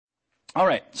All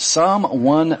right, Psalm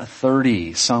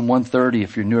 130. Psalm 130,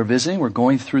 if you're new or visiting, we're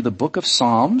going through the book of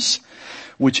Psalms,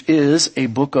 which is a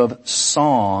book of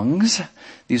songs.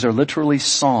 These are literally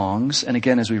songs. And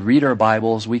again, as we read our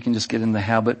Bibles, we can just get in the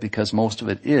habit, because most of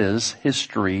it is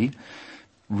history,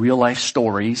 real life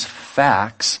stories,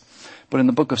 facts. But in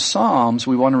the book of Psalms,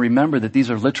 we want to remember that these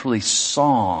are literally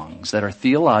songs that are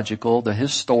theological, they're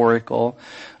historical,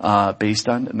 based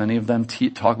on, many of them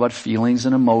talk about feelings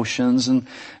and emotions, and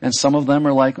some of them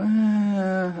are like,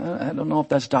 I don't know if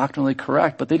that's doctrinally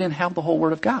correct, but they didn't have the whole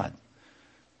Word of God.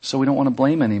 So we don't want to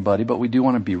blame anybody, but we do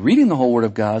want to be reading the whole Word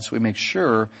of God, so we make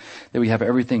sure that we have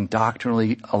everything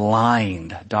doctrinally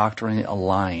aligned.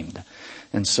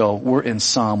 And so we're in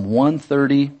Psalm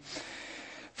 130.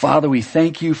 Father, we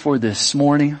thank you for this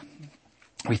morning.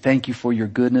 We thank you for your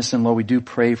goodness. And Lord, we do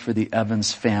pray for the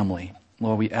Evans family.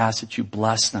 Lord, we ask that you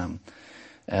bless them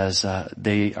as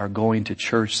they are going to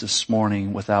church this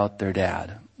morning without their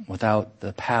dad, without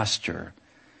the pastor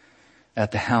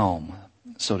at the helm,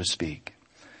 so to speak.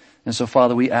 And so,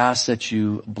 Father, we ask that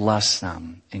you bless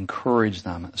them, encourage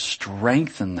them,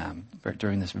 strengthen them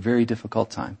during this very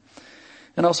difficult time.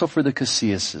 And also for the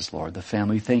Casillas, Lord, the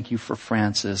family. Thank you for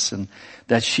Frances, and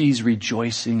that she's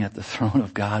rejoicing at the throne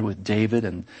of God with David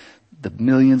and the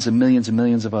millions and millions and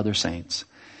millions of other saints.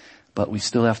 But we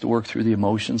still have to work through the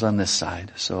emotions on this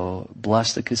side. So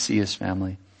bless the Casillas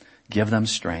family. Give them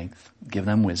strength. Give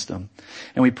them wisdom.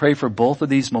 And we pray for both of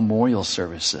these memorial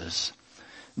services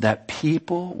that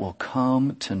people will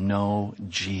come to know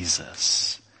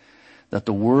Jesus. That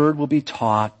the word will be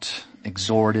taught,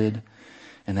 exhorted,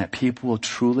 and that people will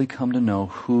truly come to know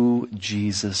who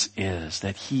Jesus is,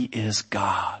 that he is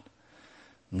God.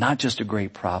 Not just a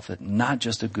great prophet, not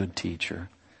just a good teacher.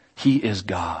 He is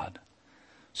God.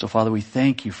 So Father, we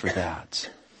thank you for that.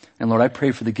 And Lord, I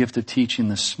pray for the gift of teaching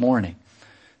this morning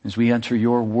as we enter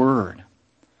your word.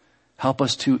 Help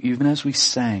us to, even as we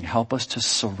sang, help us to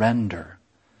surrender,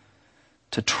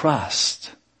 to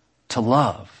trust, to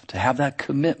love, to have that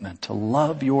commitment, to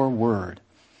love your word,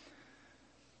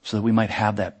 so that we might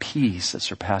have that peace that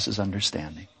surpasses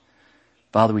understanding.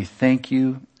 Father, we thank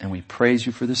you and we praise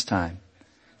you for this time.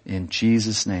 In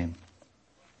Jesus' name,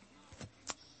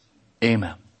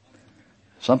 amen.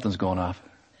 Something's going off.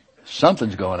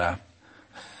 Something's going off.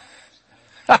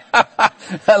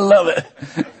 I love it.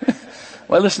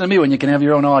 Why listen to me when you can have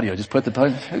your own audio? Just put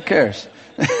who cares?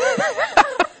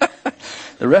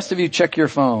 The rest of you check your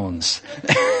phones.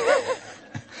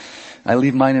 I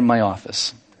leave mine in my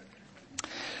office.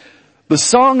 The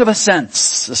Song of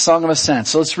Ascents. The Song of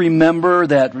Ascents. So let's remember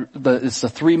that it's the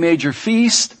three major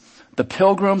feasts. The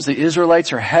pilgrims, the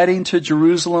Israelites, are heading to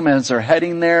Jerusalem. As they're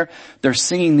heading there, they're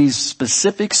singing these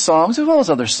specific songs, as well as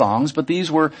other songs, but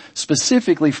these were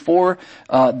specifically for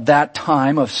that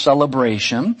time of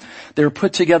celebration. They were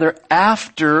put together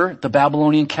after the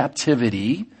Babylonian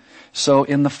captivity. So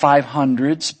in the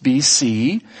 500s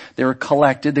BC, they were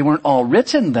collected. They weren't all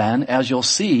written then, as you'll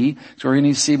see. So we're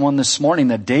going to see one this morning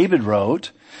that David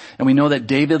wrote. And we know that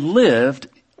David lived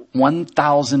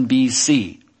 1000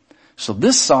 BC. So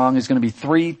this song is going to be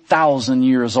 3,000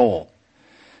 years old.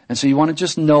 And so you want to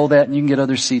just know that, and you can get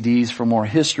other CDs for more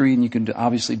history, and you can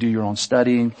obviously do your own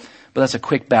studying. But that's a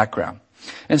quick background.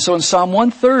 And so in Psalm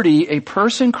 130, a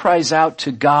person cries out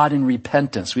to God in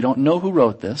repentance. We don't know who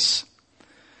wrote this,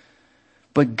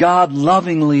 but God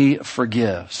lovingly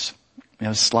forgives. We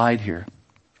have a slide here.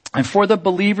 And for the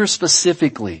believer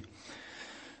specifically.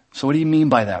 So what do you mean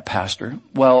by that, Pastor?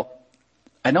 Well,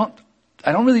 I don't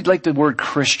really like the word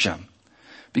Christian,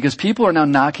 because people are now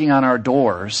knocking on our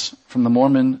doors from the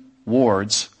Mormon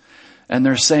wards, and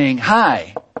they're saying,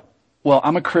 hi, well,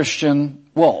 I'm a Christian.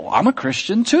 Well, I'm a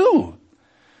Christian too.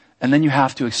 And then you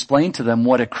have to explain to them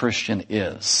what a Christian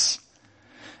is.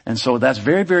 And so that's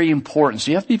very, very important. So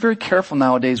you have to be very careful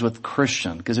nowadays with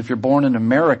Christian, because if you're born in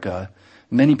America,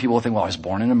 many people think, well, I was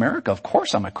born in America. Of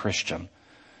course I'm a Christian.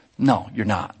 No, you're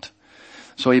not.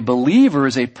 So a believer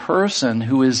is a person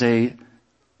who is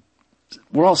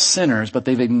we're all sinners, but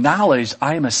they've acknowledged,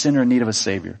 I am a sinner in need of a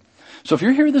Savior. So if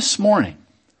you're here this morning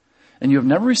and you have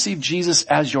never received Jesus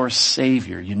as your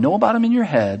Savior, you know about him in your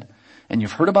head and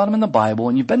you've heard about him in the Bible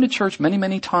and you've been to church many,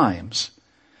 many times,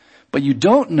 but you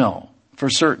don't know for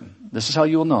certain, this is how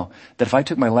you will know, that if I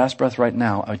took my last breath right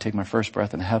now, I would take my first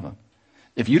breath in heaven.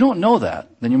 If you don't know that,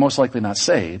 then you're most likely not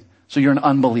saved, so you're an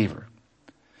unbeliever.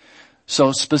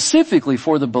 So specifically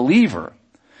for the believer,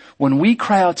 when we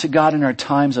cry out to God in our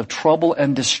times of trouble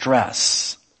and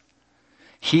distress,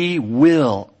 he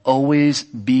will always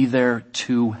be there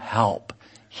to help.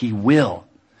 He will.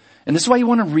 And this is why you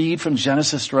want to read from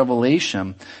Genesis to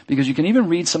Revelation, because you can even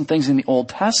read some things in the Old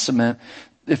Testament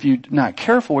if you're not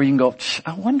careful, where you can go,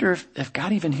 I wonder if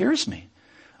God even hears me.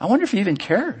 I wonder if he even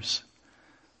cares.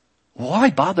 Why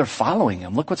bother following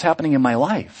him? Look what's happening in my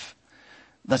life.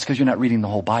 That's because you're not reading the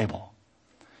whole Bible.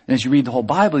 And as you read the whole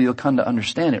Bible, you'll come to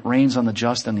understand it rains on the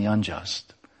just and the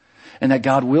unjust. And that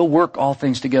God will work all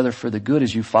things together for the good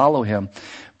as you follow him.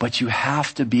 But you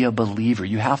have to be a believer.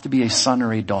 You have to be a son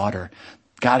or a daughter.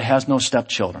 God has no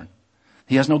stepchildren.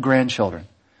 He has no grandchildren.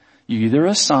 You're either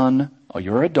a son or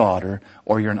you're a daughter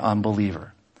or you're an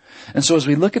unbeliever. And so as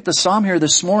we look at the psalm here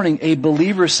this morning, a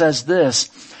believer says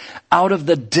this, out of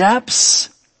the depths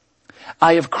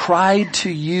I have cried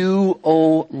to you,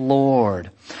 O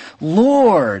Lord.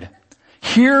 Lord,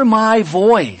 hear my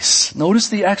voice. Notice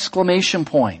the exclamation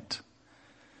point.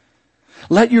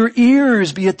 Let your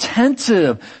ears be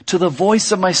attentive to the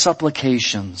voice of my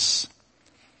supplications.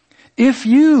 If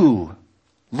you,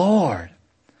 Lord,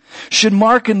 should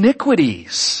mark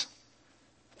iniquities,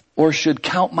 or should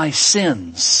count my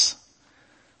sins,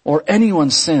 or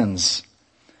anyone's sins,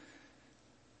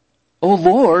 O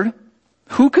Lord,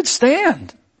 who could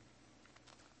stand?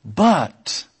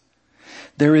 But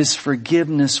there is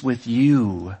forgiveness with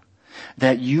you,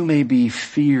 that you may be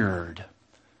feared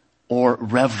or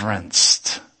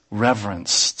reverenced.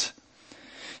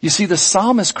 You see, the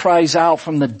psalmist cries out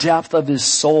from the depth of his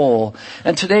soul.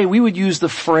 And today we would use the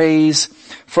phrase,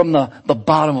 from the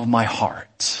bottom of my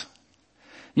heart.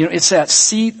 You know, it's that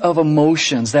seat of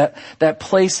emotions, that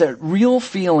place that real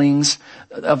feelings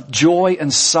of joy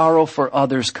and sorrow for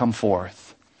others come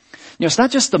forth. You know, it's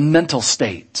not just the mental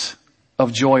state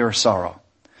of joy or sorrow,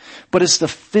 but it's the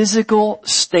physical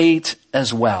state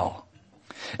as well.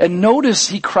 And notice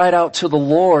he cried out to the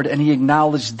Lord and he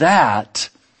acknowledged that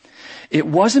it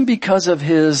wasn't because of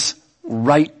his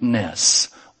rightness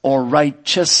or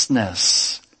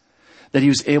righteousness that he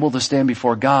was able to stand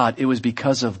before God. It was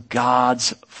because of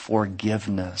God's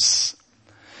forgiveness.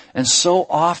 And so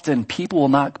often people will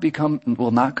not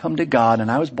come to God,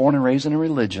 and I was born and raised in a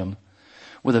religion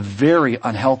with a very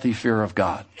unhealthy fear of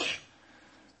God.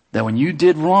 That when you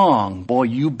did wrong, boy,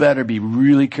 you better be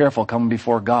really careful coming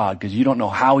before God, because you don't know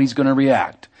how he's going to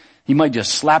react. He might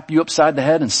just slap you upside the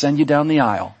head and send you down the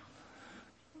aisle.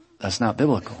 That's not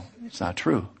biblical. It's not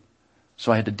true.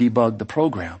 So I had to debug the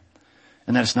program.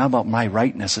 And that it's not about my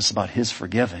rightness, it's about his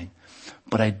forgiving.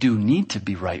 But I do need to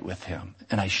be right with him,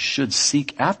 and I should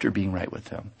seek after being right with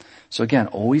him. So again,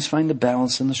 always find the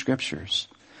balance in the scriptures.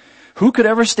 Who could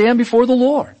ever stand before the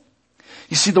Lord?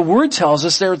 You see, the word tells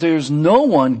us there's no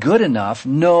one good enough.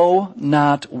 No,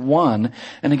 not one.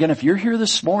 And again, if you're here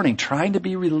this morning trying to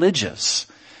be religious,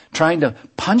 trying to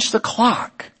punch the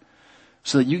clock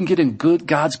so that you can get in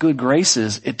God's good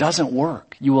graces, it doesn't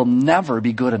work. You will never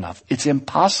be good enough. It's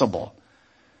impossible.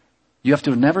 You have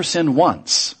to have never sinned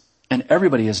once. And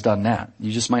everybody has done that.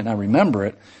 You just might not remember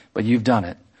it, but you've done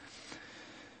it.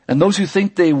 And those who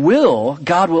think they will,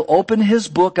 God will open his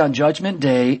book on Judgment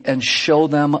Day and show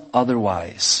them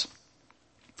otherwise.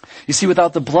 You see,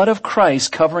 without the blood of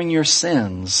Christ covering your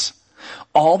sins,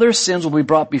 all their sins will be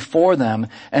brought before them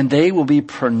and they will be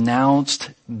pronounced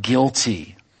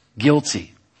guilty.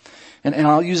 Guilty. And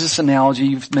I'll use this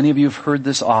analogy. Many of you have heard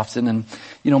this often. And,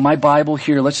 you know, my Bible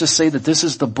here, let's just say that this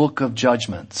is the book of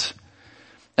judgment.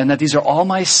 And that these are all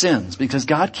my sins, because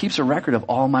God keeps a record of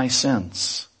all my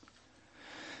sins.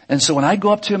 And so when I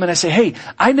go up to him and I say, hey,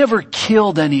 I never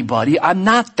killed anybody, I'm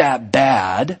not that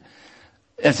bad.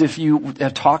 As if you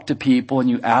have talked to people and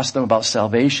you ask them about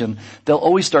salvation, they'll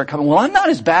always start coming, well, I'm not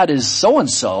as bad as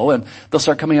so-and-so. And they'll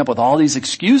start coming up with all these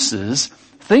excuses,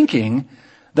 thinking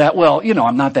that, well, you know,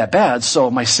 I'm not that bad,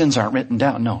 so my sins aren't written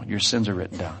down. No, your sins are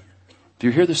written down. If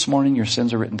you're here this morning, your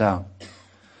sins are written down.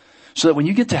 So that when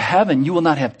you get to heaven, you will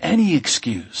not have any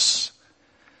excuse.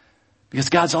 Because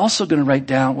God's also going to write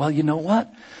down, well, you know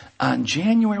what? On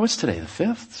January, what's today, the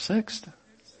 5th,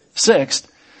 6th,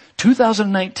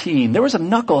 2019, there was a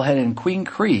knucklehead in Queen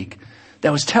Creek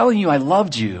that was telling you I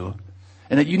loved you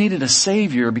and that you needed a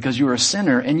savior because you were a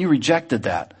sinner, and you rejected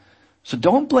that. So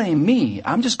don't blame me.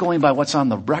 I'm just going by what's on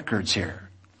the records here.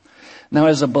 Now,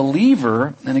 as a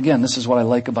believer, and again, this is what I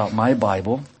like about my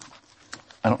Bible.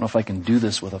 I don't know if I can do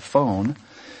this with a phone.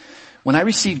 When I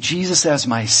received Jesus as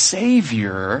my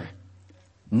Savior,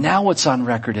 now what's on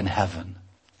record in heaven?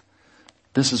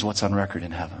 This is what's on record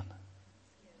in heaven.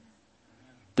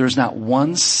 There's not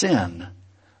one sin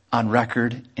on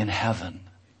record in heaven,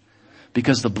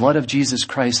 because the blood of Jesus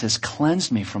Christ has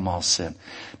cleansed me from all sin.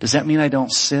 Does that mean I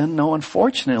don't sin? No,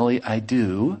 unfortunately, I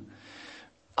do.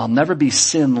 I'll never be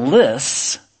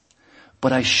sinless,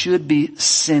 but I should be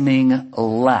sinning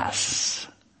less.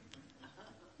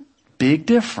 Big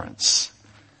difference.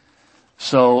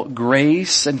 So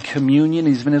grace and communion,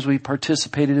 even as we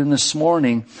participated in this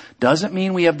morning, doesn't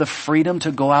mean we have the freedom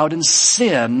to go out and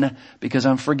sin because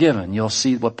I'm forgiven. You'll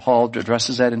see what Paul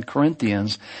addresses that in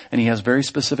Corinthians, and he has very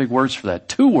specific words for that.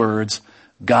 2 words,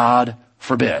 God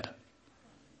forbid.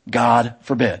 God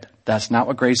forbid. That's not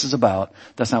what grace is about.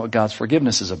 That's not what God's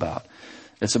forgiveness is about.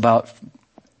 It's about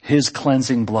His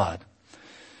cleansing blood.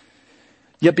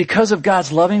 Yet because of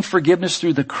God's loving forgiveness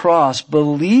through the cross,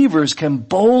 believers can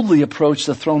boldly approach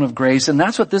the throne of grace. And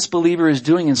that's what this believer is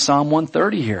doing in Psalm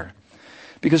 130 here.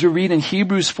 Because we read in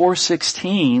Hebrews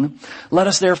 4:16, let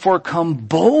us therefore come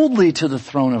boldly to the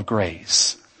throne of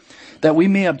grace, that we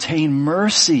may obtain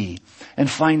mercy and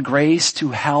find grace to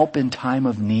help in time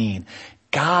of need.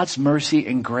 God's mercy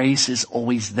and grace is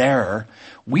always there.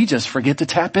 We just forget to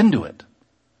tap into it.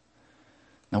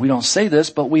 Now we don't say this,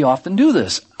 but we often do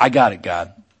this. I got it,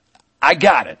 God. I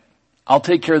got it. I'll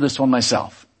take care of this one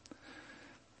myself.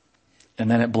 And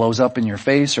then it blows up in your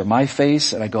face or my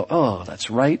face and I go, oh, that's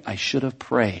right. I should have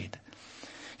prayed.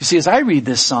 You see, as I read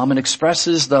this psalm, it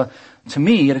expresses the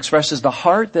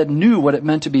heart that knew what it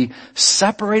meant to be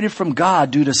separated from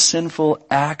God due to sinful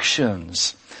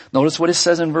actions. Notice what it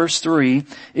says in verse 3,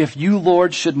 if you,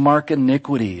 Lord, should mark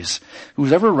iniquities.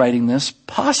 Who's ever writing this,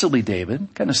 possibly David,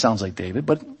 kind of sounds like David,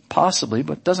 but possibly,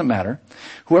 but doesn't matter.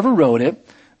 Whoever wrote it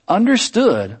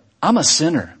understood, I'm a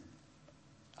sinner.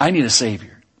 I need a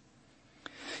Savior.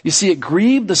 You see, it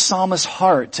grieved the psalmist's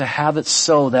heart to have it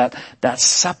so that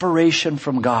separation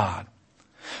from God.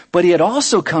 But he had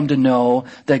also come to know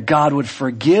that God would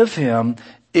forgive him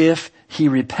if he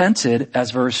repented,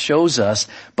 as verse shows us,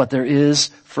 but there is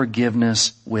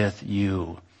forgiveness with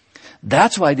you.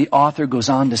 That's why the author goes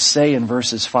on to say in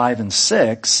verses 5 and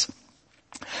 6,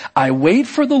 I wait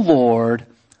for the Lord,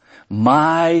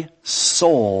 my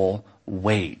soul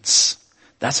waits.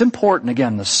 That's important.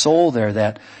 Again, the soul there,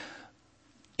 that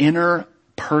inner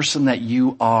person that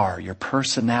you are, your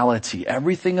personality,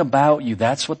 everything about you,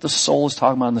 that's what the soul is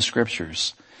talking about in the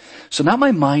scriptures. So not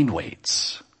my mind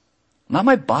waits. Not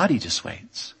my body just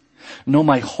waits. No,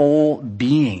 my whole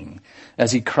being.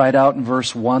 As he cried out in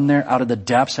verse 1 there, out of the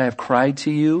depths I have cried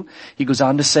to you. He goes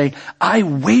on to say, I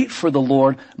wait for the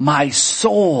Lord, my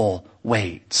soul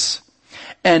waits.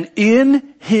 And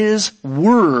in His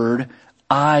word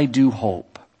I do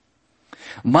hope.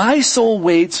 My soul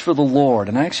waits for the Lord.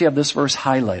 And I actually have this verse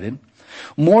highlighted.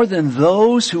 More than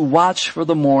those who watch for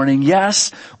the morning.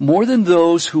 Yes, more than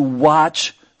those who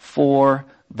watch for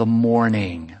the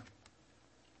morning.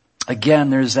 Again,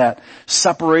 there's that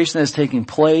separation that is taking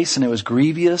place, and it was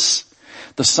grievous.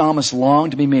 The psalmist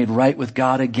longed to be made right with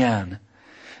God again.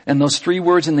 And those 3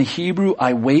 words in the Hebrew,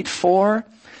 I wait for,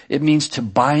 it means to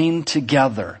bind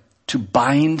together. To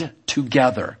bind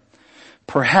together.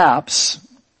 Perhaps,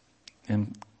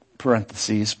 in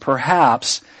parentheses,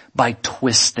 perhaps by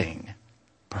twisting.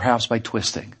 Perhaps by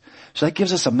twisting. So that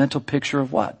gives us a mental picture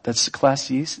of what? That's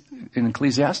in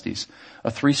Ecclesiastes.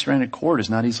 A 3-stranded cord is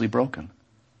not easily broken.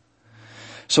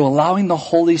 So allowing the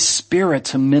Holy Spirit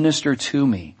to minister to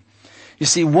me. You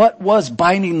see, what was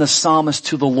binding the psalmist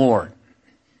to the Lord?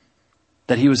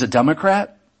 That he was a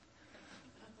Democrat?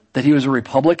 That he was a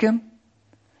Republican?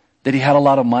 That he had a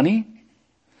lot of money?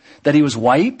 That he was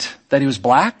white? That he was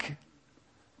black?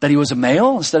 That he was a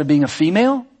male instead of being a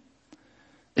female?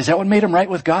 Is that what made him right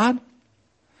with God?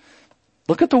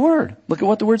 Look at the Word. Look at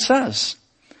what the Word says.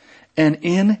 And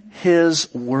in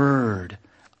His Word,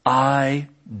 I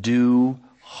do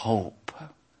hope.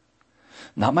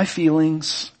 Not my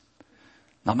feelings,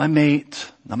 not my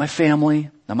mate, not my family,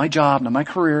 not my job, not my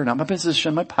career, not my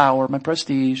position, my power, my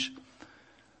prestige.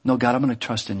 No, God, I'm going to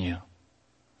trust in you.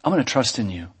 I'm going to trust in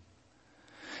you.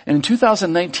 And in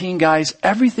 2019, guys,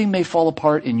 everything may fall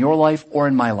apart in your life or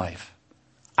in my life.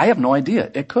 I have no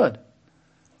idea. It could.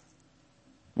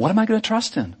 What am I going to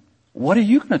trust in? What are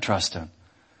you going to trust in?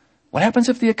 What happens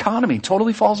if the economy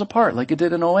totally falls apart like it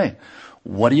did in 2008?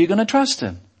 What are you going to trust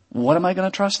in? What am I going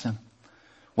to trust in?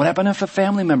 What happens if a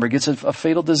family member gets a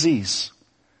fatal disease?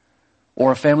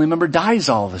 Or a family member dies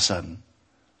all of a sudden?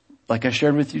 Like I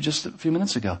shared with you just a few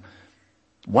minutes ago.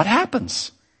 What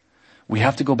happens? We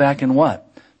have to go back and what?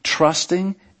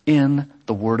 Trusting in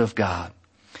the Word of God.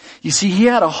 You see, he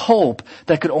had a hope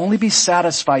that could only be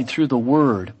satisfied through the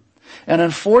Word. And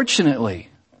unfortunately,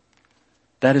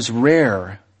 that is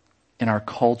rare in our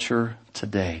culture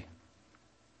today.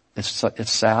 It's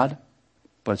sad,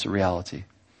 but it's a reality.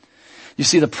 You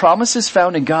see, the promises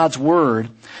found in God's Word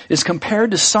is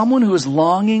compared to someone who is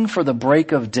longing for the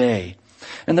break of day.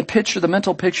 And the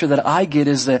mental picture that I get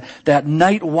is that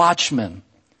night watchman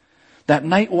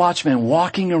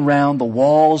walking around the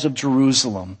walls of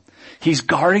Jerusalem. He's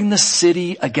guarding the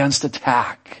city against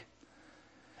attack.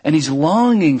 And he's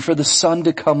longing for the sun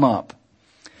to come up.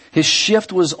 His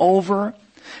shift was over,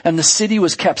 and the city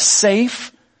was kept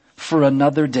safe for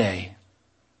another day.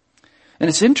 And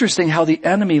it's interesting how the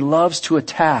enemy loves to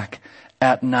attack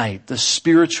at night, the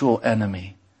spiritual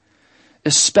enemy,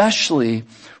 especially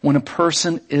when a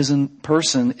person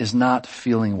is not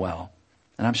feeling well.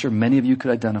 And I'm sure many of you could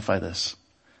identify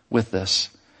with this.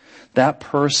 That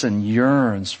person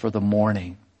yearns for the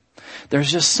morning.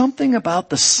 There's just something about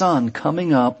the sun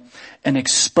coming up and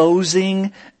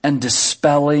exposing and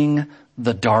dispelling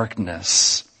the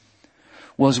darkness.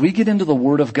 Well, as we get into the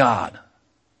Word of God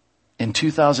in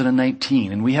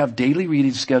 2019, and we have daily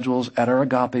reading schedules at our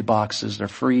Agape boxes. They're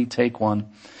free. Take one.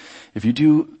 If you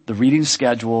do the reading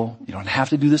schedule, you don't have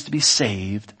to do this to be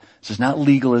saved. This is not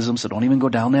legalism, so don't even go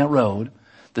down that road.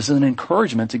 This is an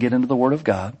encouragement to get into the Word of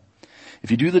God. If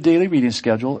you do the daily reading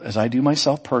schedule, as I do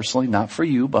myself personally, not for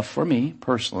you, but for me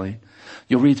personally,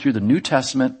 you'll read through the New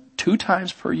Testament 2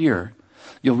 times per year.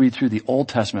 You'll read through the Old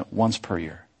Testament once per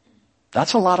year.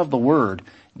 That's a lot of the Word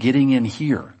getting in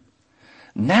here.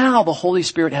 Now the Holy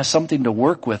Spirit has something to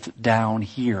work with down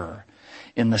here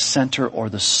in the center or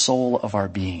the soul of our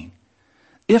being.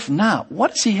 If not,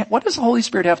 what does the Holy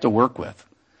Spirit have to work with?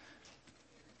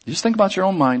 You just think about your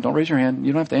own mind. Don't raise your hand.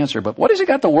 You don't have to answer. But what has he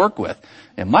got to work with?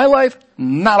 In my life,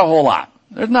 not a whole lot.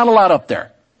 There's not a lot up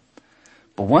there.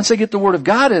 But once I get the Word of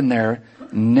God in there,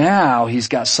 now he's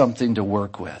got something to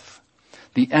work with.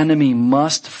 The enemy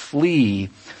must flee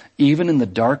even in the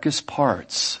darkest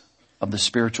parts of the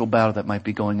spiritual battle that might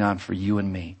be going on for you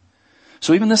and me.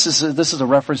 So even this is a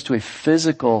reference to a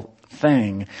physical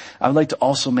thing. I would like to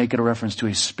also make it a reference to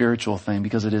a spiritual thing,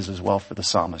 because it is as well for the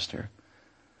psalmist here.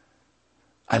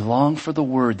 I long for the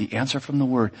Word, the answer from the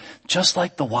Word, just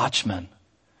like the watchman.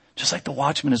 Just like the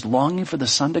watchman is longing for the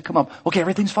sun to come up. Okay,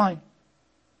 everything's fine.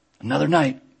 Another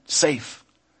night, safe.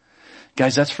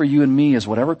 Guys, that's for you and me, is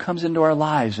whatever comes into our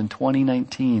lives in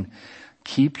 2019,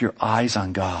 keep your eyes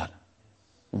on God.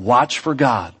 Watch for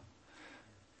God.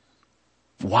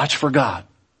 Watch for God.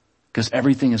 Because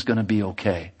everything is going to be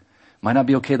okay. Might not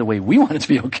be okay the way we want it to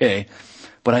be okay,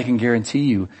 but I can guarantee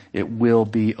you it will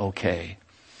be okay.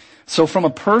 So from a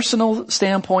personal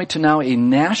standpoint to now a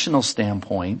national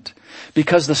standpoint,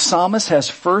 because the psalmist has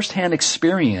firsthand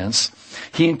experience,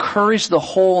 he encouraged the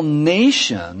whole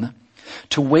nation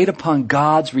to wait upon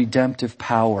God's redemptive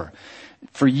power.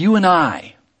 For you and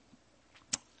I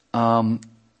know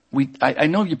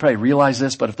you probably realize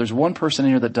this, but if there's one person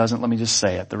in here that doesn't, let me just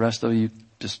say it. The rest of you,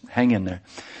 just hang in there.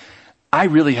 I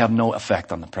really have no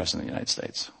effect on the President of the United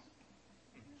States.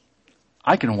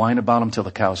 I can whine about him till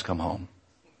the cows come home.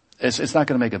 It's not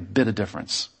going to make a bit of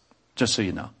difference, just so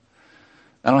you know.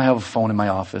 I don't have a phone in my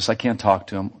office. I can't talk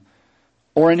to him.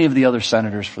 Or any of the other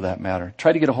senators for that matter.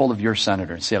 Try to get a hold of your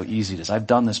senator and see how easy it is. I've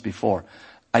done this before.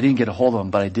 I didn't get a hold of him,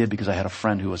 but I did because I had a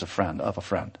friend who was a friend of a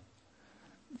friend.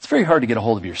 It's very hard to get a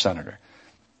hold of your senator.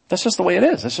 That's just the way it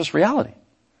is. That's just reality.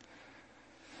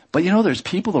 But you know, there's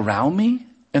people around me,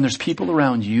 and there's people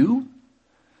around you.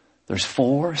 There's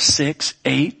 4, 6,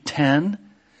 8, 10,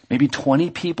 maybe 20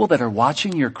 people that are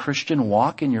watching your Christian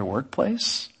walk in your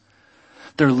workplace.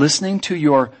 They're listening to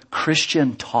your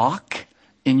Christian talk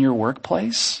in your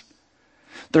workplace.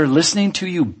 They're listening to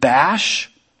you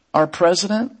bash our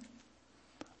president,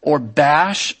 or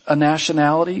bash a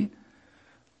nationality,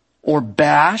 or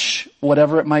bash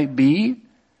whatever it might be.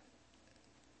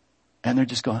 And they're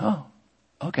just going, oh,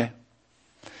 okay.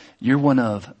 You're one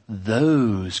of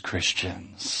those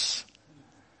Christians.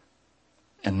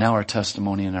 And now our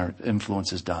testimony and our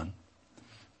influence is done.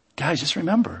 Guys, just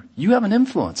remember, you have an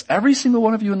influence. Every single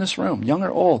one of you in this room, young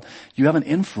or old, you have an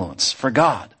influence for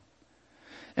God.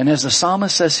 And as the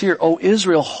psalmist says here, O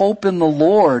Israel, hope in the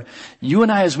Lord. You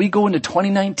and I, as we go into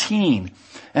 2019,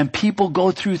 and people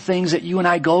go through things that you and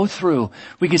I go through,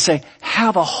 we can say,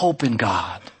 have a hope in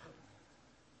God.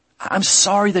 I'm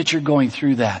sorry that you're going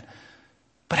through that,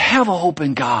 but have a hope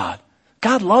in God.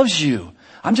 God loves you.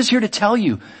 I'm just here to tell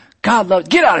you, God loves,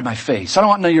 get out of my face. I don't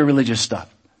want none of your religious stuff.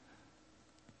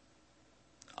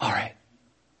 All right.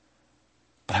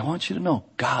 But I want you to know,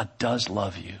 God does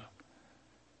love you.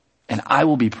 And I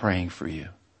will be praying for you.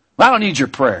 I don't need your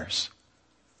prayers.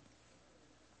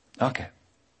 Okay.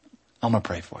 I'm going to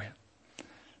pray for you.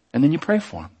 And then you pray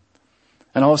for them.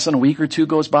 And all of a sudden a week or two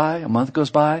goes by, a month goes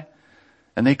by,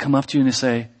 and they come up to you and they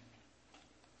say,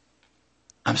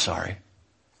 I'm sorry.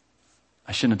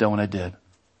 I shouldn't have done what I did.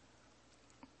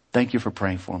 Thank you for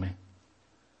praying for me.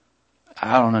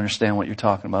 I don't understand what you're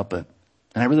talking about, and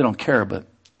I really don't care, but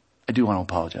I do want to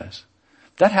apologize.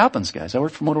 That happens, guys. I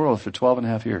worked for Motorola for 12 and a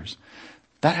half years.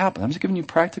 That happens. I'm just giving you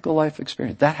practical life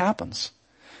experience. That happens.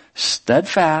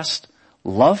 Steadfast,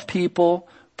 love people,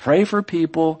 pray for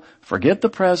people, forget the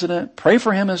president, pray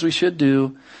for him as we should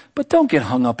do, but don't get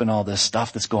hung up in all this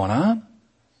stuff that's going on.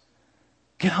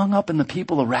 Get hung up in the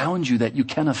people around you that you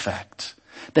can affect,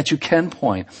 that you can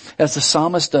point. As the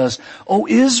psalmist does, "O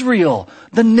Israel,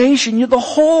 the nation, you're the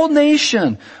whole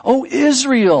nation. O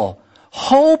Israel,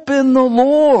 hope in the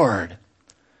Lord.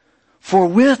 For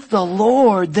with the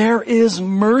Lord there is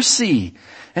mercy."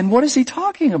 And what is he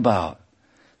talking about?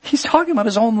 He's talking about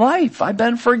his own life. I've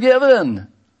been forgiven.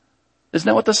 Isn't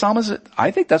that what the psalmist is?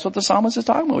 I think that's what the psalmist is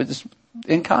talking about. It's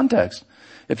in context.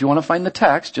 If you want to find the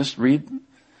text, if you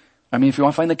want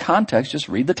to find the context, just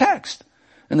read the text.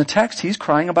 In the text, he's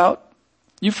crying about,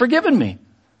 "You've forgiven me.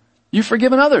 You've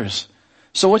forgiven others.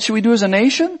 So what should we do as a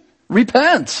nation?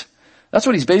 Repent." That's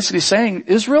what he's basically saying.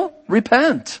 Israel,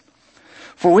 repent.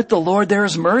 "For with the Lord there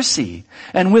is mercy,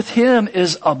 and with him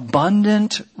is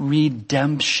abundant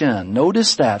redemption."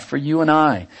 Notice that for you and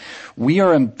I. We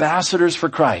are ambassadors for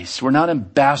Christ. We're not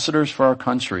ambassadors for our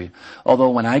country.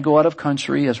 Although when I go out of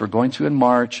country, as we're going to in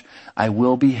March, I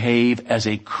will behave as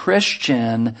a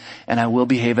Christian and I will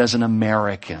behave as an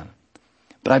American.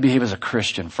 But I behave as a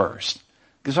Christian first.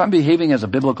 Because if I'm behaving as a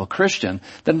biblical Christian,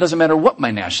 then it doesn't matter what my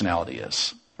nationality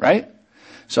is, right?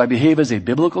 So I behave as a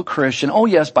biblical Christian. Oh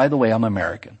yes, by the way, I'm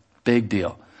American. Big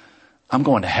deal. I'm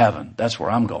going to heaven. That's where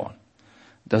I'm going.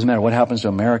 Doesn't matter what happens to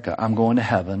America. I'm going to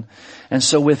heaven. And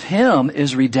so with him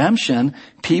is redemption.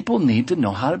 People need to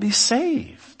know how to be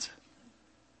saved.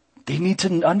 They need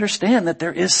to understand that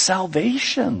there is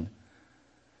salvation.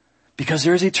 Because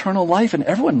there is eternal life and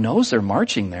everyone knows they're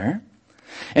marching there.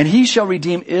 "And he shall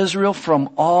redeem Israel from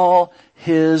all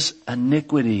his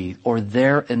iniquity," or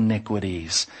their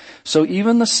iniquities. So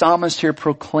even the psalmist here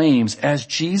proclaims, as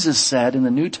Jesus said in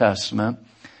the New Testament,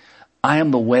 "I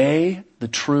am the way, the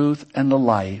truth, and the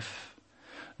life.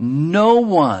 No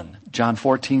one," John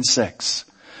 14:6,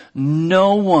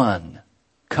 "no one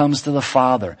comes to the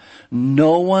Father.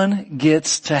 No one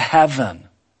gets to heaven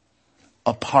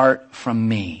apart from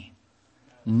me."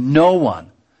 No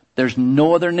one. There's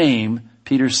no other name,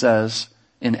 Peter says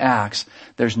in Acts,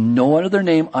 there's no other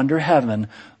name under heaven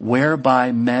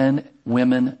whereby men,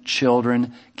 women,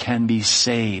 children can be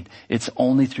saved. It's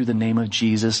only through the name of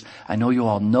Jesus. I know you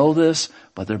all know this,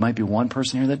 but there might be one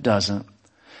person here that doesn't.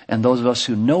 And those of us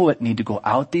who know it need to go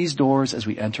out these doors as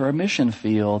we enter our mission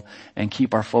field and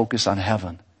keep our focus on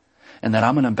heaven. And that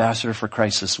I'm an ambassador for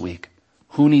Christ this week.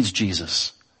 Who needs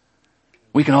Jesus?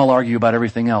 We can all argue about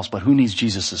everything else, but who needs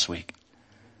Jesus this week?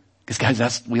 Because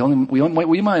guys, we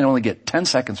might only get 10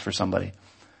 seconds for somebody.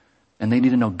 And they need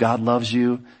to know God loves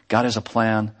you. God has a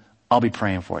plan. I'll be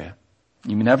praying for you.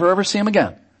 You may never ever see them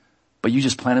again, but you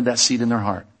just planted that seed in their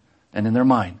heart and in their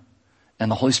mind. And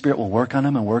the Holy Spirit will work on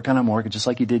them and work on them, work just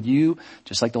like he did you,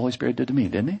 just like the Holy Spirit did to me,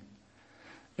 didn't he?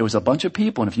 It was a bunch of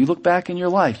people. And if you look back in your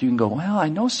life, you can go, "Well, I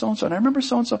know so-and-so and I remember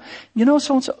so-and-so. You know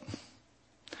so-and-so."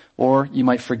 Or you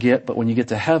might forget, but when you get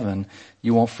to heaven,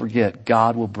 you won't forget.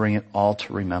 God will bring it all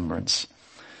to remembrance.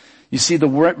 You see, the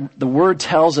word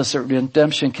tells us that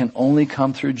redemption can only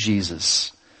come through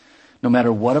Jesus, no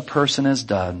matter what a person has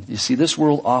done. You see, this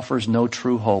world offers no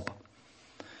true hope.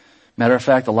 Matter of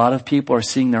fact, a lot of people are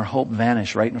seeing their hope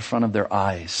vanish right in front of their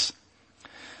eyes.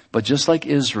 But just like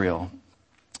Israel,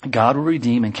 God will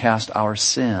redeem and cast our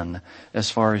sin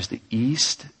as far as the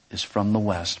east is from the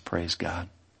west. Praise God.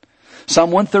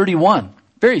 Psalm 131,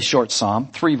 very short psalm,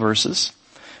 3 verses.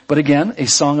 But again, a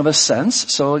song of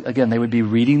ascents. So again, they would be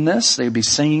reading this. They would be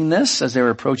singing this as they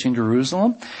were approaching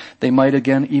Jerusalem. They might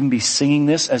again even be singing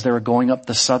this as they were going up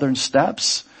the southern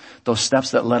steps. Those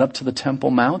steps that led up to the Temple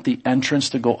Mount, the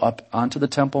entrance to go up onto the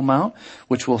Temple Mount,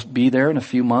 which will be there in a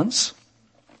few months.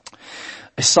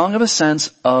 A song of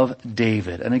ascents of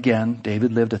David. And again,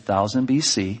 David lived 1000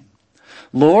 BC.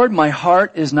 "Lord, my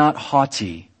heart is not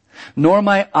haughty, nor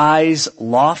my eyes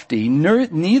lofty,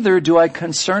 neither do I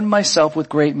concern myself with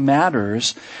great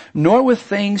matters, nor with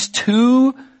things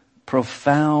too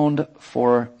profound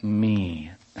for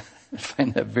me." I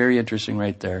find that very interesting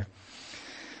right there.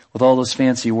 With all those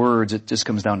fancy words, it just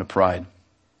comes down to pride.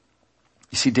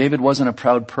 You see, David wasn't a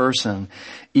proud person,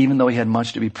 even though he had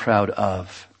much to be proud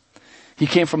of. He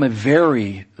came from a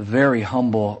very, very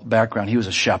humble background. He was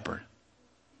a shepherd.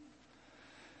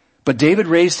 But David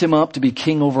raised him up to be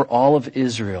king over all of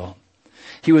Israel.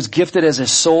 He was gifted as a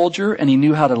soldier, and he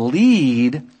knew how to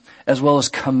lead as well as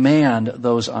command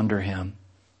those under him.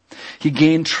 He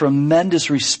gained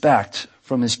tremendous respect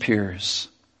from his peers.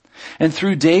 And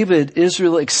through David,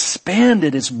 Israel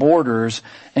expanded its borders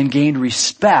and gained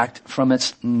respect from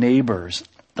its neighbors.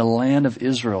 The land of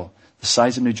Israel the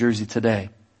size of New Jersey today.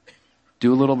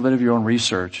 Do a little bit of your own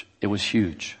research. It was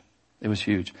huge. It was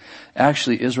huge.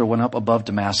 Actually, Israel went up above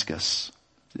Damascus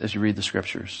as you read the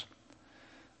scriptures.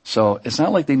 So it's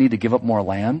not like they need to give up more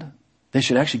land. They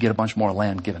should actually get a bunch more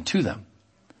land given to them.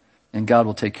 And God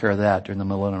will take care of that during the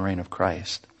millennial reign of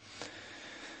Christ.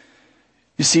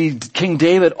 You see, King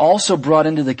David also brought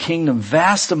into the kingdom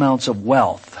vast amounts of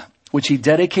wealth, which he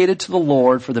dedicated to the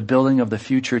Lord for the building of the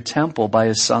future temple by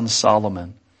his son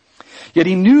Solomon. Yet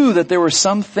he knew that there were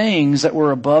some things that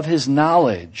were above his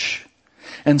knowledge.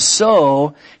 And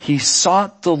so he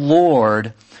sought the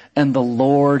Lord, and the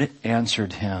Lord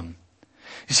answered him.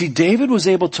 You see, David was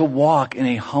able to walk in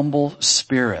a humble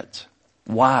spirit.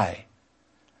 Why?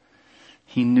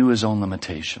 He knew his own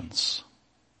limitations.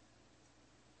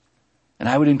 And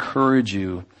I would encourage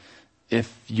you,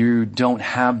 if you don't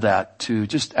have that, to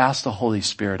just ask the Holy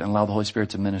Spirit and allow the Holy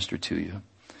Spirit to minister to you.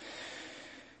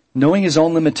 Knowing his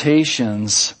own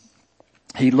limitations,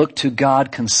 he looked to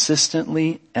God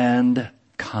consistently and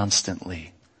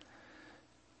constantly.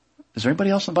 Is there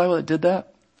anybody else in the Bible that did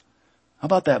that? How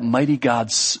about that mighty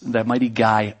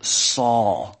guy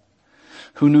Saul,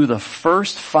 who knew the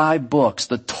first 5 books,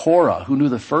 the Torah, who knew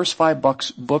the first 5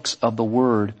 books of the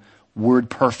word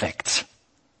perfect,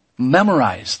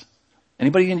 memorized.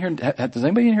 Anybody in here? Does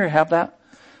anybody in here have that?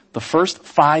 The first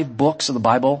 5 books of the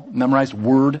Bible memorized,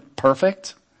 word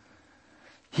perfect.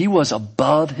 He was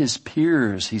above his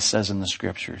peers, he says in the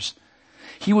scriptures.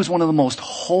 He was one of the most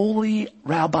holy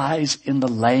rabbis in the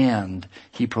land,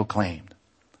 he proclaimed.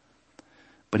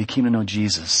 But he came to know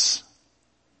Jesus.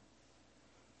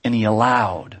 And he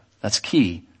allowed, that's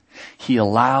key, he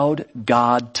allowed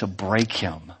God to break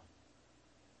him.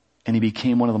 And he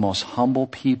became one of the most humble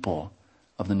people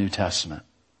of the New Testament.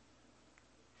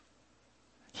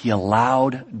 He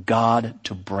allowed God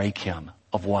to break him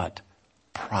of what?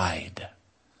 Pride.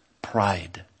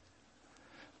 Pride.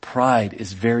 Pride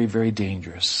is very, very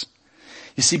dangerous.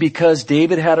 You see, because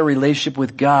David had a relationship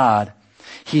with God,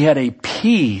 he had a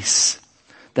peace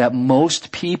that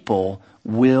most people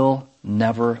will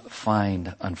never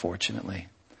find, unfortunately.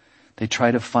 They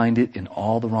try to find it in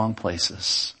all the wrong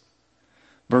places.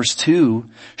 Verse 2,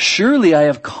 surely I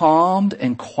have calmed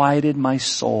and quieted my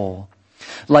soul,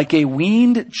 like a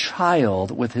weaned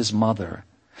child with his mother.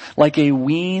 Like a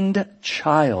weaned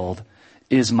child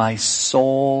is my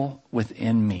soul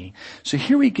within me. So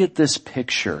here we get this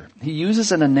picture. He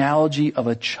uses an analogy of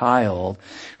a child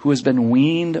who has been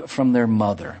weaned from their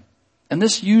mother. And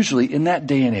this usually, in that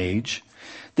day and age,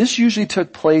 this usually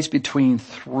took place between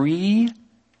 3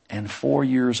 and 4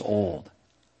 years old.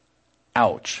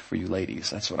 Ouch for you ladies.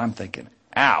 That's what I'm thinking.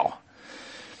 Ow.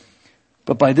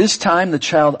 But by this time, the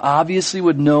child obviously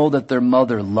would know that their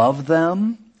mother loved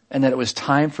them and that it was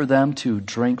time for them to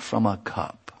drink from a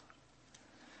cup.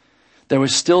 There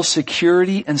was still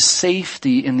security and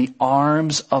safety in the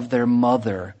arms of their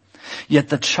mother. Yet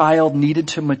the child needed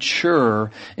to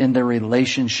mature in their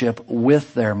relationship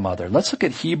with their mother. Let's look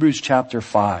at Hebrews chapter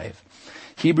 5.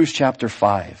 Hebrews chapter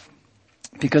 5.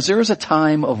 Because there is a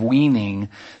time of weaning,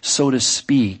 so to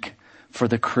speak, for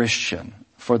the Christian,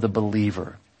 for the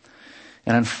believer.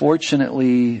 And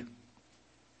unfortunately,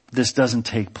 this doesn't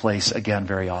take place again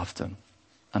very often.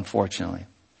 Unfortunately.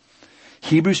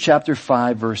 Hebrews chapter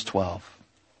 5 verse 12.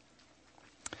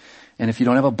 And if you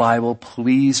don't have a Bible,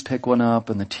 please pick one up.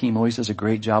 And the team always does a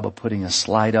great job of putting a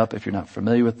slide up. If you're not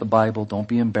familiar with the Bible, don't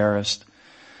be embarrassed.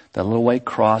 That little white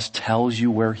cross tells you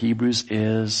where Hebrews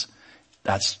is.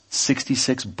 That's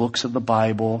 66 books of the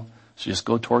Bible. So just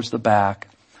go towards the back.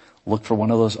 Look for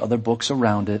one of those other books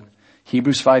around it.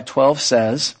 Hebrews 5:12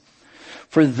 says,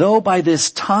 for though by this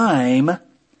time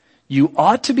you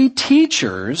ought to be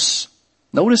teachers,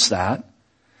 notice that,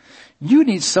 you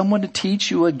need someone to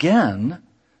teach you again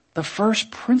the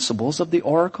first principles of the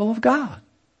oracle of God.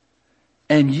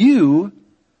 And you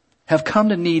have come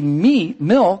to need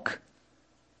milk,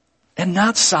 and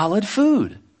not solid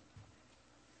food.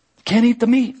 You can't eat the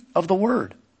meat of the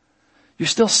Word. You're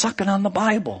still sucking on the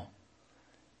Bible.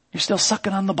 You're still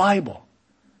sucking on the Bible.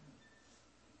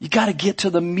 You got to get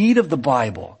to the meat of the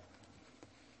Bible.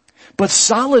 But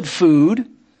solid food,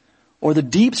 or the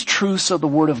deep truths of the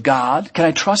Word of God. Can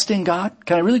I trust in God?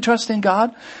 Can I really trust in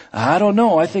God? I don't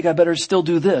know. I think I better still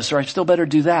do this, or I still better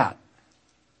do that.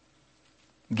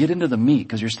 Get into the meat,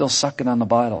 because you're still sucking on the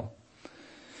Bible.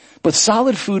 But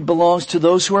solid food belongs to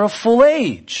those who are of full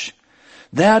age.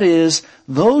 That is,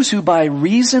 those who by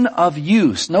reason of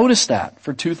use, notice that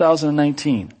for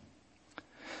 2019,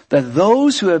 that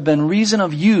those who have been reason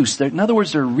of use, in other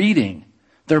words, they're reading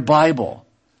their Bible,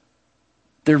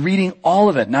 They're reading all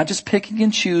of it, not just picking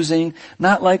and choosing,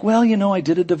 not like, well, I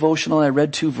did a devotional, I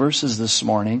read 2 verses this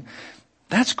morning.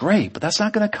 That's great, but that's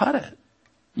not going to cut it.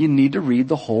 You need to read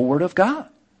the whole Word of God.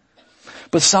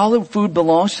 But solid food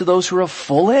belongs to those who are of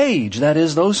full age. That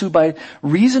is, those who by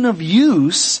reason of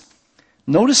use,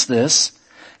 notice this,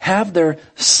 have their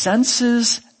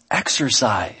senses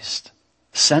exercised.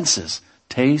 Senses.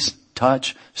 Taste,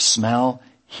 touch, smell,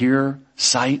 hear,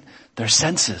 sight. Their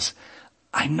senses.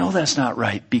 I know that's not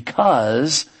right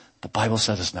because the Bible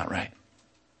says it's not right.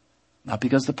 Not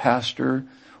because the pastor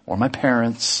or my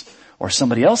parents or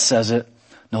somebody else says it.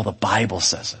 No, the Bible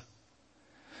says it.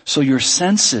 So your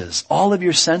senses, all of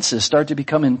your senses start to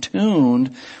become in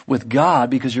tune with God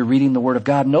because you're reading the Word of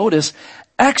God. Notice,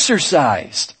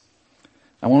 exercised.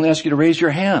 I want to ask you to raise your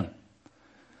hand.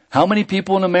 How many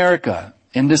people in America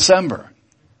in December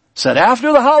said,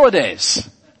 after the holidays,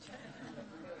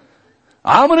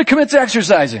 I'm going to commit to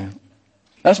exercising.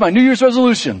 That's my New Year's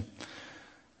resolution.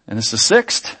 And it's the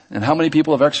 6th. And how many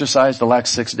people have exercised the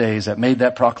last 6 days that made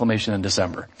that proclamation in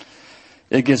December?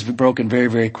 It gets broken very,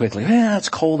 very quickly. Well, it's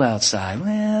cold outside.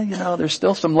 Well, there's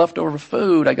still some leftover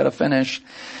food I got to finish.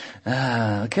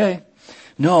 Okay.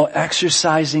 No,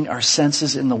 exercising our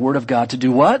senses in the Word of God to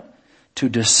do what? To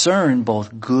discern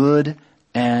both good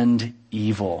and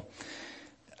evil.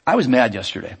 I was mad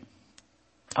yesterday.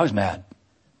 I was mad.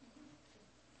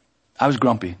 I was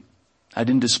grumpy. I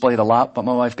didn't display it a lot, but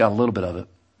my wife got a little bit of it.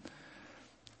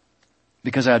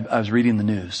 Because I was reading the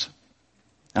news.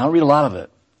 I don't read a lot of it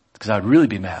because I'd really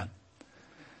be mad.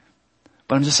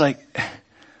 But I'm just like,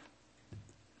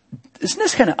 isn't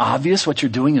this kind of obvious what you're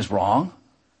doing is wrong?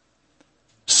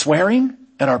 Swearing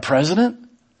at our president?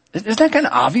 Isn't that kind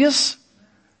of obvious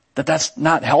that that's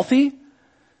not healthy?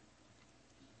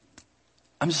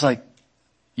 I'm just like,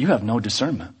 you have no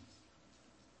discernment.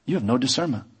 You have no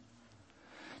discernment.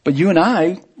 But you and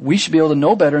I, we should be able to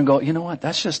know better and go, you know what?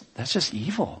 That's just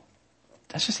evil.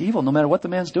 That's just evil. No matter what the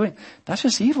man's doing, that's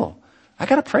just evil. I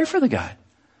got to pray for the guy.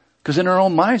 Because in our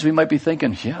own minds, we might be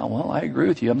thinking, yeah, well, I agree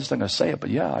with you. I'm just not going to say it,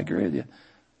 but yeah, I agree with you.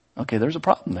 Okay, there's a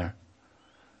problem there.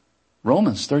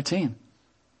 Romans 13.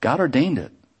 God ordained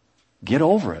it. Get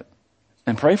over it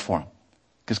and pray for him.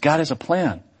 Because God has a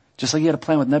plan. Just like he had a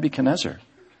plan with Nebuchadnezzar.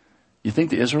 You think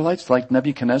the Israelites liked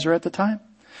Nebuchadnezzar at the time?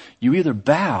 You either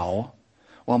bow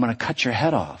or I'm going to cut your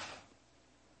head off.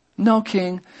 No,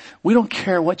 king, we don't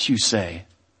care what you say.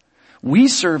 We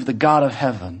serve the God of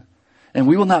heaven, and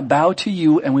we will not bow to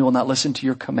you, and we will not listen to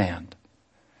your command.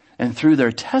 And through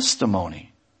their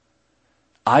testimony,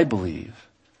 I believe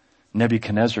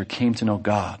Nebuchadnezzar came to know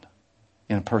God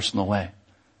in a personal way.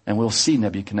 And we'll see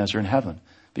Nebuchadnezzar in heaven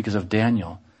because of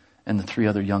Daniel and the 3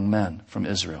 other young men from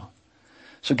Israel.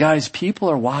 So guys, people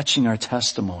are watching our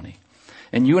testimony.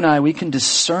 And you and I, we can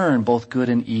discern both good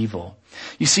and evil.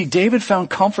 You see, David found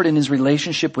comfort in his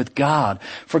relationship with God,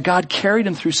 for God carried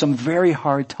him through some very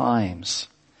hard times.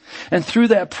 And through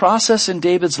that process in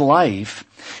David's life,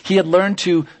 he had learned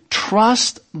to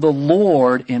trust the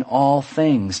Lord in all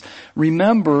things.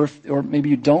 Remember, or maybe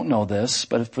you don't know this,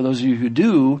 but for those of you who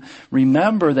do,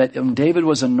 remember that when David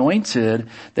was anointed,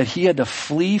 that he had to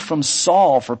flee from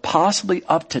Saul for possibly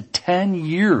up to 10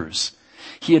 years.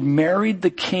 He had married the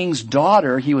king's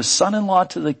daughter. He was son-in-law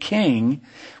to the king,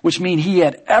 which means he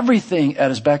had everything at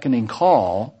his beckoning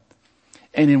call,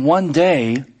 and in one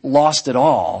day lost it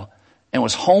all and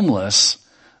was homeless,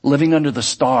 living under the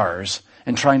stars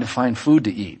and trying to find food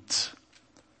to eat.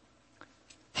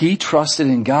 He trusted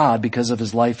in God because of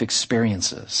his life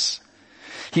experiences.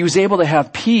 He was able to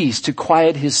have peace to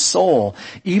quiet his soul,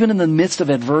 even in the midst of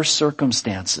adverse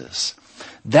circumstances.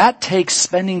 That takes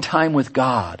spending time with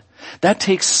God. That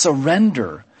takes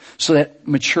surrender so that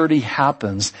maturity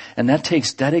happens, and that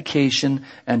takes dedication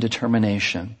and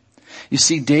determination. You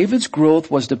see, David's growth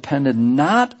was dependent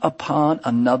not upon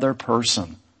another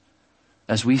person,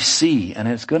 as we see, and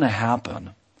it's going to happen,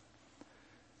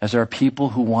 as there are people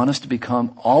who want us to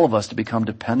become, all of us to become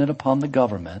dependent upon the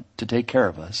government to take care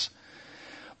of us,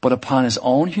 but upon his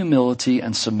own humility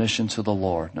and submission to the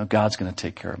Lord. Now, God's going to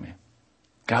take care of me.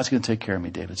 God's going to take care of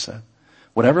me, David said.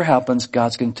 Whatever happens,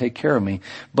 God's going to take care of me.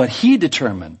 But he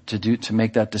determined to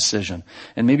make that decision.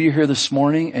 And maybe you're here this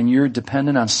morning and you're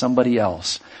dependent on somebody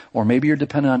else. Or maybe you're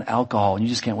dependent on alcohol and you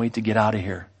just can't wait to get out of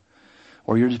here.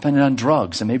 Or you're dependent on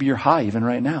drugs and maybe you're high even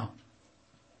right now.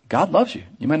 God loves you.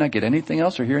 You might not get anything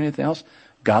else or hear anything else.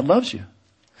 God loves you.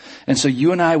 And so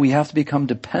you and I, we have to become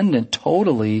dependent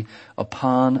totally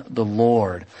upon the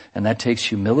Lord. And that takes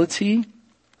humility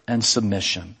and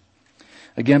submission.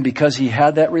 Again, because he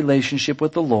had that relationship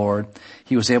with the Lord,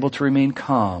 he was able to remain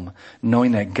calm,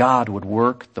 knowing that God would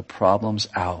work the problems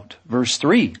out. Verse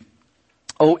 3,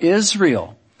 O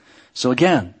Israel. So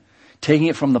again, taking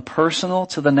it from the personal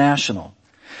to the national.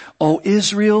 O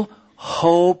Israel,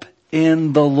 hope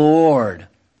in the Lord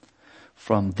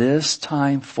from this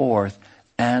time forth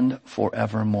and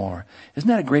forevermore. Isn't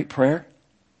that a great prayer?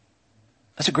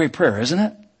 That's a great prayer, isn't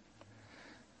it?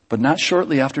 But not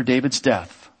shortly after David's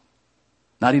death,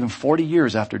 not even 40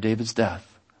 years after David's death,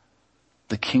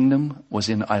 the kingdom was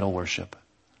in idol worship.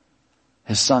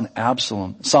 His son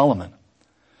Solomon,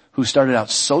 who started out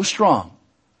so strong,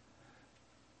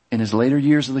 in his later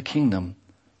years of the kingdom,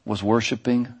 was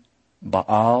worshiping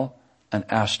Baal and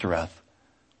Ashtoreth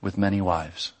with many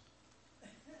wives.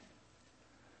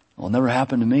 Well, it never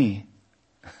happened to me.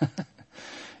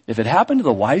 If it happened to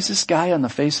the wisest guy on the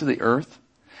face of the earth,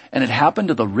 and it happened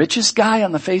to the richest guy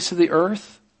on the face of the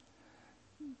earth,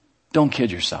 don't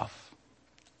kid yourself.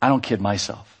 I don't kid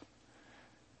myself.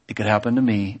 It could happen to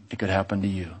me. It could happen to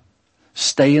you.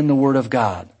 Stay in the Word of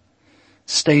God.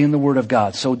 Stay in the Word of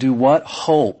God. So do what?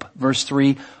 Hope. Verse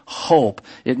 3, hope.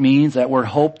 It means, that word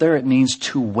hope there, it means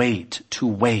to wait, to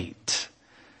wait,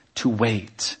 to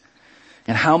wait.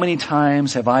 And how many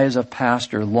times have I as a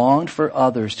pastor longed for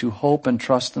others to hope and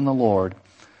trust in the Lord,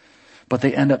 but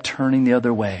they end up turning the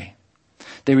other way.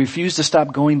 They refuse to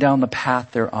stop going down the path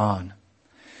they're on.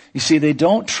 You see, they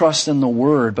don't trust in the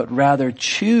Word, but rather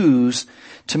choose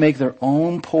to make their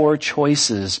own poor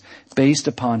choices based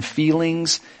upon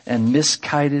feelings and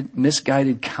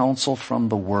misguided counsel from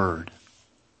the Word.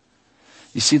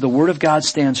 You see, the Word of God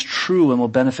stands true and will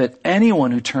benefit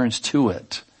anyone who turns to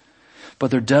it. But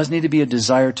there does need to be a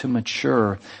desire to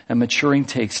mature, and maturing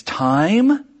takes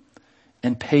time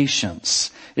and patience.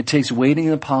 It takes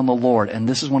waiting upon the Lord, and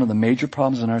this is one of the major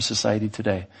problems in our society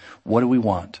today. What do we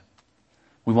want?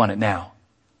 We want it now.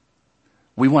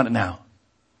 We want it now.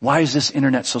 Why is this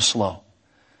internet so slow?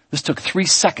 This took 3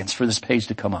 seconds for this page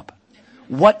to come up.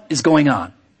 What is going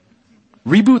on?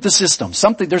 Reboot the system.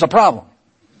 There's a problem.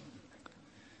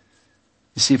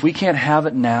 You see, if we can't have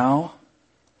it now,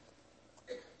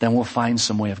 then we'll find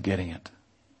some way of getting it.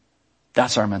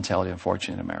 That's our mentality,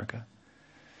 unfortunately, in America.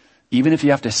 Even if you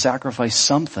have to sacrifice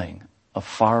something of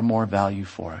far more value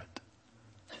for it.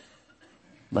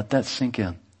 Let that sink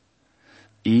in.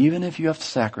 Even if you have to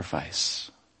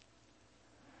sacrifice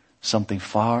something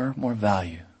far more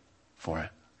value for it.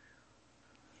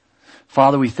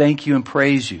 Father, we thank you and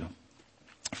praise you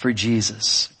for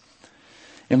Jesus.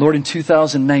 And Lord, in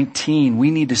 2019,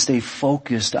 we need to stay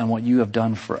focused on what you have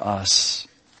done for us.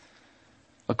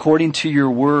 According to your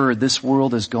word, this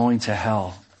world is going to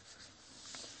hell.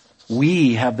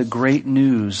 We have the great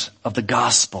news of the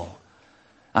gospel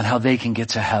on how they can get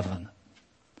to heaven.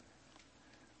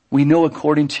 We know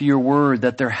according to your word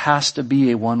that there has to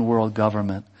be a one world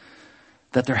government,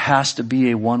 that there has to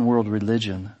be a one world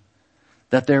religion,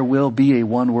 that there will be a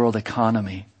one world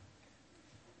economy.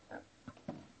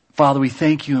 Father, we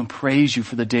thank you and praise you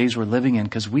for the days we're living in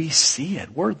because we see it.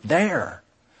 We're there.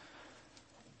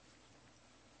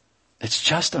 It's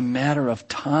just a matter of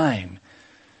time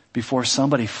before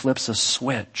somebody flips a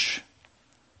switch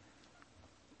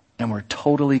and we're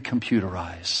totally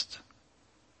computerized.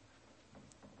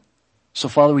 So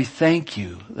Father, we thank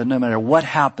you that no matter what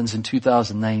happens in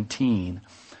 2019,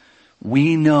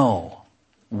 we know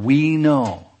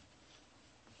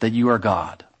that you are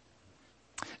God.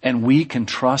 And we can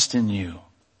trust in you.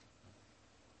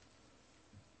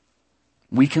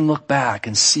 We can look back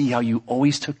and see how you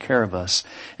always took care of us.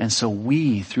 And so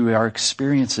we, through our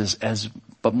experiences,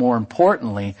 but more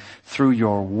importantly, through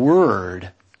your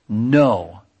word,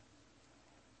 know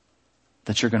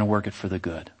that you're going to work it for the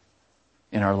good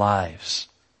in our lives.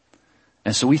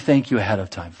 And so we thank you ahead of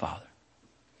time, Father.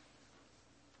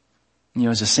 You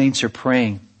know, as the saints are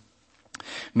praying,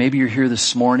 maybe you're here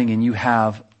this morning and you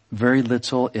have very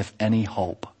little, if any,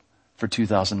 hope for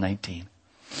 2019.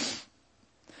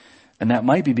 And that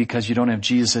might be because you don't have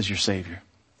Jesus as your Savior.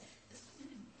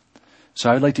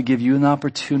 So I'd like to give you an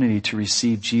opportunity to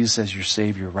receive Jesus as your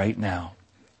Savior right now.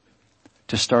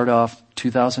 To start off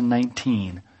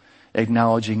 2019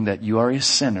 acknowledging that you are a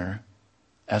sinner,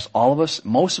 as all of us,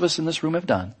 most of us in this room have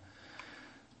done,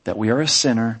 that we are a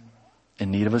sinner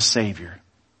in need of a Savior.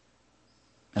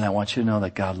 And I want you to know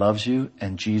that God loves you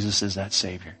and Jesus is that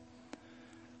Savior.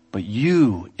 But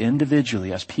you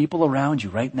individually, as people around you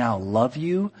right now, love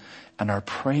you and are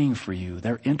praying for you.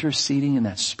 They're interceding in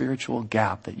that spiritual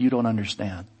gap that you don't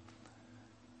understand.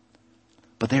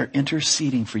 But they're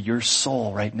interceding for your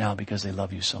soul right now because they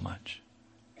love you so much.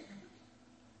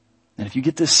 And if you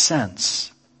get this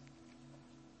sense,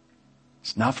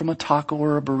 it's not from a taco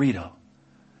or a burrito.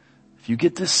 If you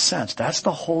get this sense, that's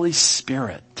the Holy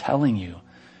Spirit telling you,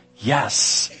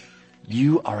 yes,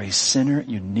 You are a sinner.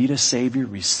 You need a Savior.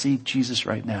 Receive Jesus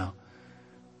right now.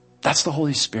 That's the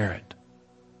Holy Spirit.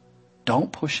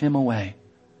 Don't push Him away.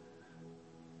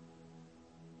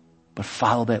 But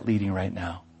follow that leading right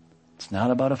now. It's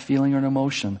not about a feeling or an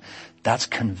emotion. That's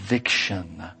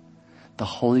conviction. The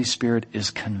Holy Spirit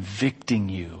is convicting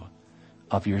you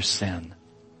of your sin.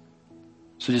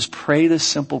 So just pray this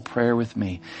simple prayer with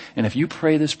me. And if you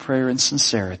pray this prayer in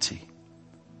sincerity,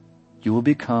 you will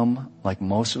become, like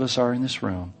most of us are in this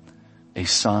room, a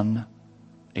son,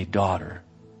 a daughter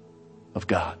of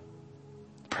God.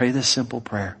 Pray this simple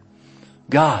prayer.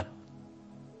 God,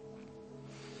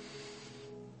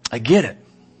 I get it.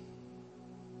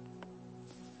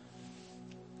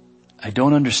 I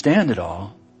don't understand it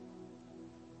all.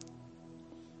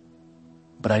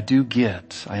 But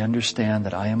I understand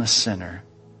that I am a sinner,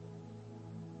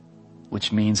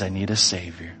 which means I need a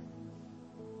Savior.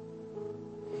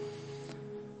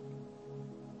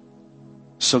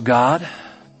 So God,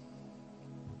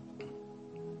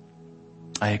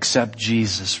 I accept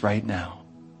Jesus right now.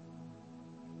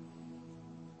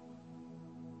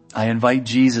 I invite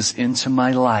Jesus into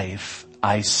my life.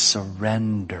 I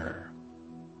surrender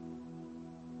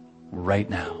right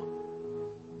now.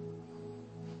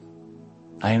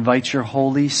 I invite your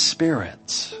Holy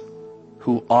Spirit,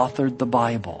 who authored the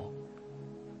Bible.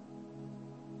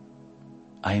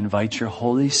 I invite your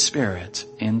Holy Spirit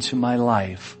into my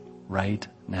life right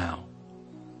now.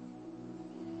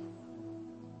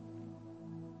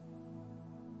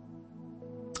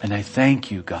 And I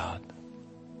thank you, God,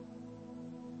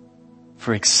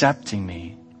 for accepting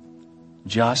me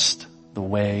just the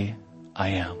way I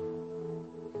am.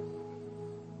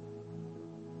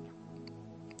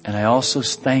 And I also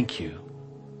thank you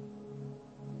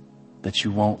that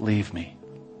you won't leave me.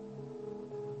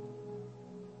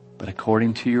 But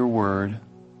according to your word,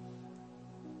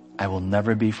 I will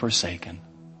never be forsaken.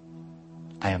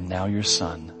 I am now your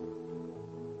son.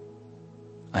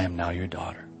 I am now your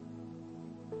daughter.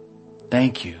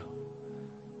 Thank you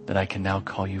that I can now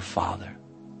call you Father,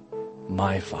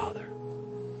 my Father.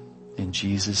 In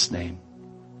Jesus' name,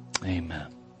 amen.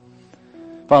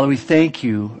 Father, we thank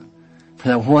you for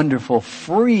that wonderful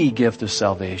free gift of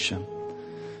salvation.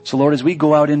 So Lord, as we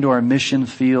go out into our mission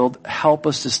field, help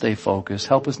us to stay focused.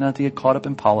 Help us not to get caught up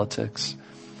in politics,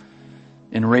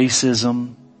 in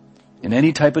racism, in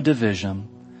any type of division,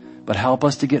 but help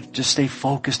us to just stay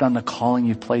focused on the calling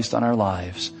you've placed on our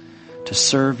lives, to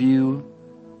serve you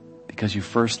because you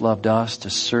first loved us,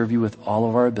 to serve you with all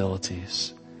of our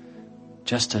abilities,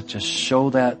 just to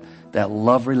show that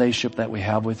love relationship that we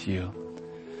have with you.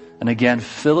 And again,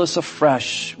 fill us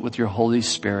afresh with your Holy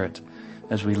Spirit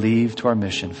as we leave to our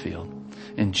mission field.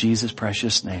 In Jesus'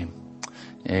 precious name,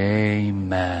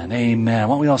 amen. Amen.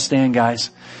 Why don't we all stand, guys?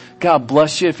 God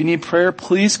bless you. If you need prayer,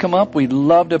 please come up. We'd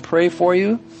love to pray for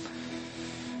you.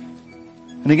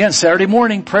 And again, Saturday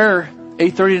morning prayer,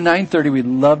 8:30 to 9:30. We'd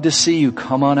love to see you.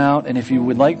 Come on out. And if you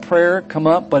would like prayer, come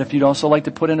up. But if you'd also like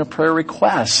to put in a prayer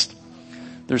request,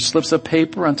 there's slips of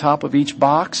paper on top of each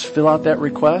box. Fill out that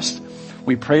request.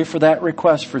 We pray for that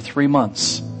request for 3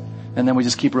 months. And then we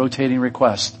just keep rotating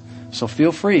requests. So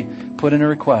feel free, put in a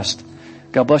request.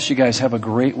 God bless you guys. Have a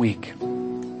great week.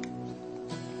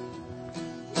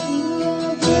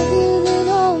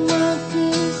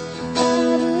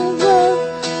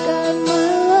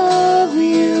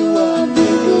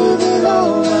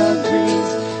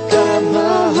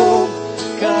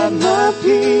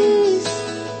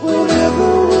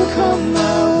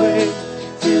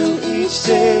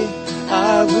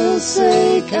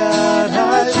 Say, God,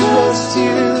 I trust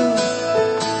you.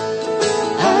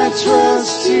 I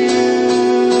trust you.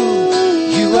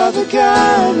 You are the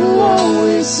God who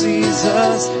always sees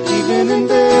us, even in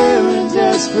barren,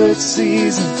 desperate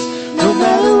seasons. No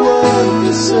matter what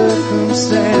the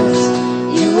circumstance,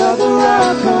 you are the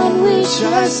rock on which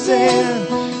I stand.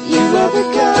 You are the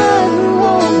God who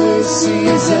always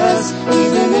sees us,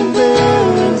 even in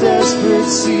barren, desperate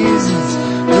seasons.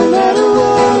 No matter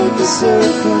what the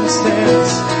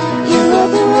circumstance, you are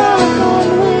the rock on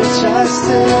which I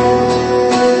stand.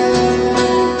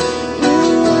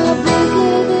 You are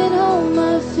bigger than all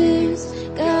my fears,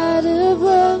 God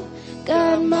above,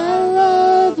 God my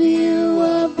love. You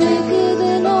are bigger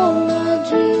than all my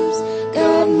dreams,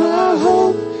 God my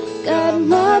hope, God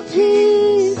my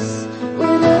peace.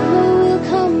 Whatever will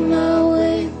come my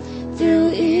way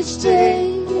through each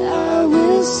day, I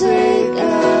will say,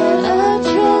 God, I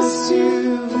trust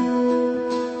you.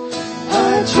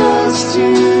 I trust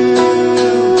you.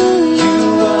 You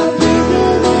are bigger.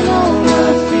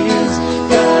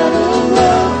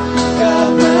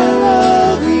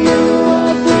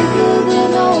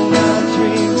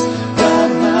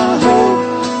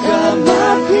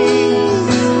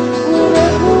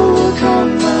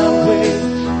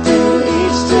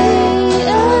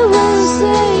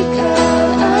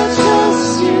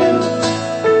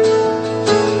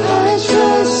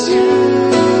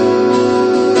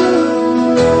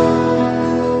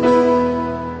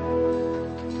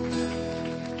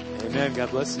 Amen.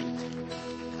 God bless you.